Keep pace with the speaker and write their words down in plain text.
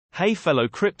Hey fellow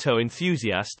crypto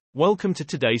enthusiast, welcome to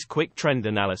today's quick trend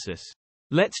analysis.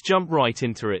 Let's jump right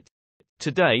into it.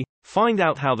 Today, find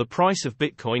out how the price of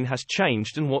Bitcoin has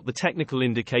changed and what the technical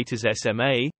indicators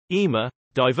SMA, EMA,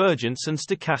 divergence and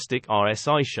stochastic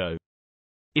RSI show.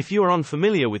 If you are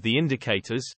unfamiliar with the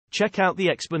indicators, check out the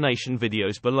explanation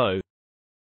videos below.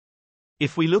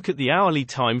 If we look at the hourly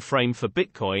time frame for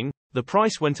Bitcoin, the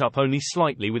price went up only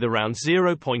slightly with around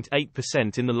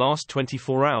 0.8% in the last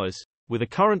 24 hours, with a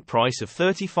current price of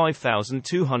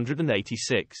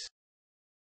 $35,286.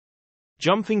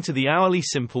 Jumping to the hourly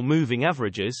simple moving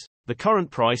averages, the current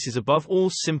price is above all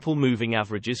simple moving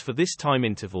averages for this time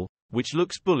interval, which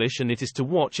looks bullish, and it is to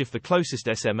watch if the closest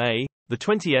SMA, the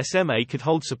 20 SMA, could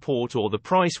hold support or the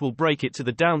price will break it to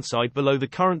the downside below the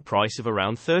current price of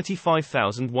around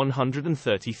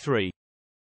 $35,133.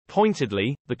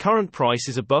 Pointedly, the current price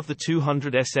is above the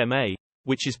 200 SMA,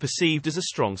 which is perceived as a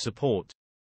strong support.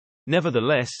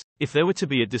 Nevertheless, if there were to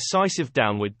be a decisive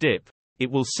downward dip,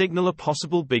 it will signal a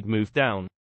possible big move down.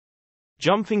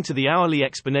 Jumping to the hourly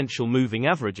exponential moving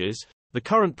averages, the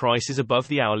current price is above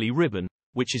the hourly ribbon,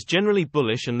 which is generally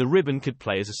bullish, and the ribbon could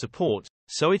play as a support,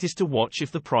 so it is to watch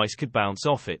if the price could bounce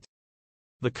off it.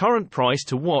 The current price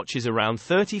to watch is around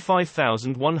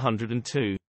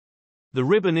 $35,102. The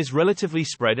ribbon is relatively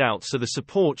spread out, so the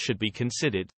support should be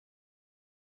considered.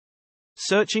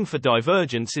 Searching for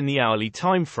divergence in the hourly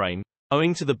time frame,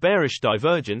 owing to the bearish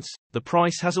divergence, the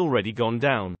price has already gone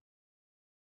down.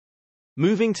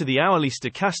 Moving to the hourly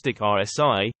stochastic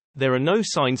RSI, there are no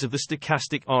signs of the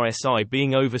stochastic RSI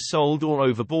being oversold or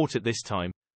overbought at this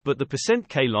time, but the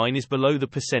 %K line is below the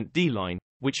 %D line,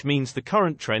 which means the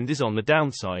current trend is on the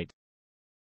downside.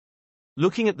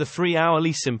 Looking at the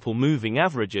 3-hourly simple moving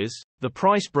averages, the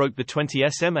price broke the 20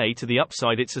 SMA to the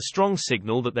upside. It's a strong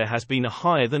signal that there has been a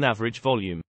higher than average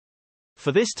volume.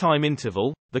 For this time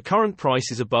interval, the current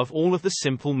price is above all of the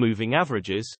simple moving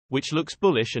averages, which looks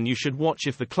bullish, and you should watch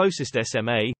if the closest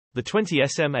SMA, the 20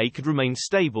 SMA, could remain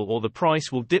stable or the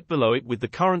price will dip below it with the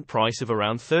current price of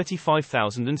around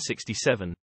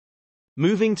 $35,067.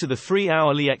 Moving to the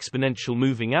 3-hourly exponential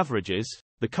moving averages,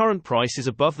 the current price is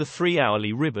above the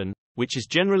 3-hourly ribbon, which is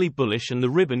generally bullish, and the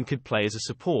ribbon could play as a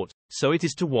support, so it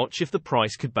is to watch if the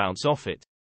price could bounce off it.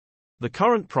 The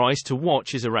current price to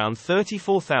watch is around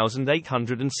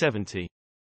 $34,870.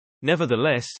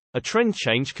 Nevertheless, a trend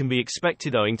change can be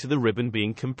expected owing to the ribbon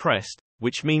being compressed,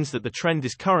 which means that the trend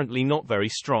is currently not very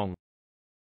strong.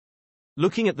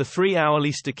 Looking at the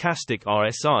 3-hourly stochastic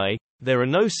RSI, there are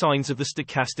no signs of the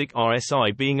stochastic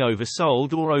RSI being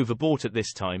oversold or overbought at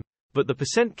this time, but the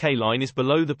 %K line is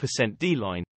below the %D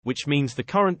line, which means the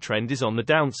current trend is on the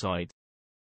downside.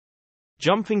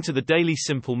 Jumping to the daily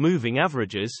simple moving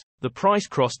averages, the price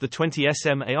crossed the 20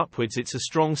 SMA upwards. It's a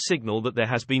strong signal that there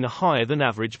has been a higher than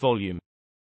average volume.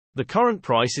 The current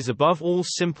price is above all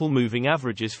simple moving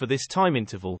averages for this time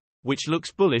interval, which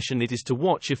looks bullish, and it is to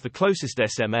watch if the closest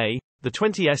SMA, the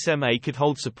 20 SMA, could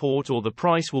hold support or the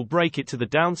price will break it to the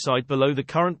downside below the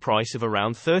current price of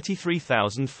around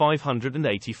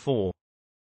 $33,584.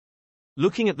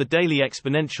 Looking at the daily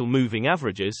exponential moving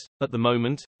averages, at the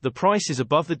moment, the price is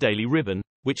above the daily ribbon,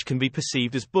 which can be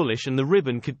perceived as bullish, and the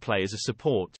ribbon could play as a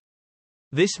support.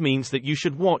 This means that you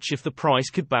should watch if the price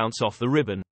could bounce off the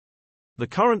ribbon. The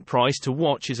current price to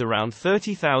watch is around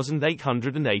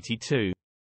 $30,882.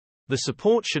 The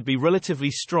support should be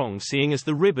relatively strong, seeing as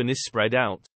the ribbon is spread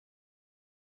out.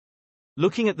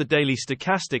 Looking at the daily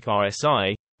stochastic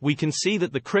RSI, we can see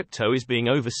that the crypto is being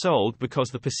oversold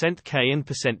because the %K and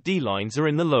 %D lines are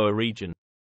in the lower region.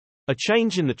 A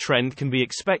change in the trend can be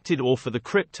expected, or for the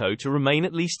crypto to remain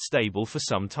at least stable for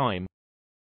some time.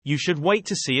 You should wait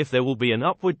to see if there will be an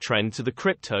upward trend to the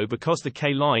crypto because the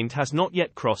K line has not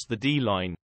yet crossed the D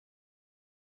line.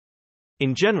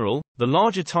 In general, the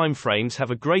larger time frames have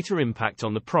a greater impact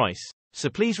on the price, so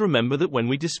please remember that when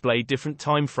we display different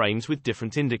time frames with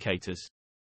different indicators.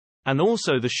 And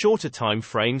also, the shorter time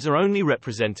frames are only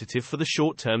representative for the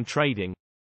short-term trading.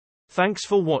 Thanks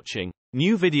for watching.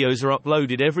 New videos are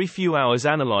uploaded every few hours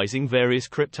analyzing various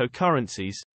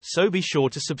cryptocurrencies, so be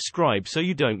sure to subscribe so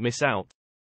you don't miss out.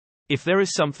 If there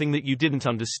is something that you didn't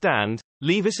understand,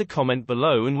 leave us a comment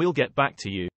below and we'll get back to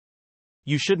you.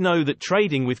 You should know that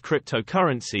trading with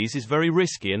cryptocurrencies is very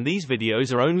risky, and these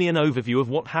videos are only an overview of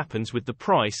what happens with the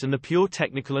price and the pure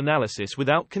technical analysis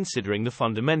without considering the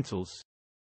fundamentals.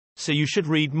 So you should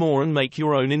read more and make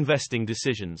your own investing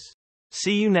decisions.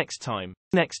 See you next time.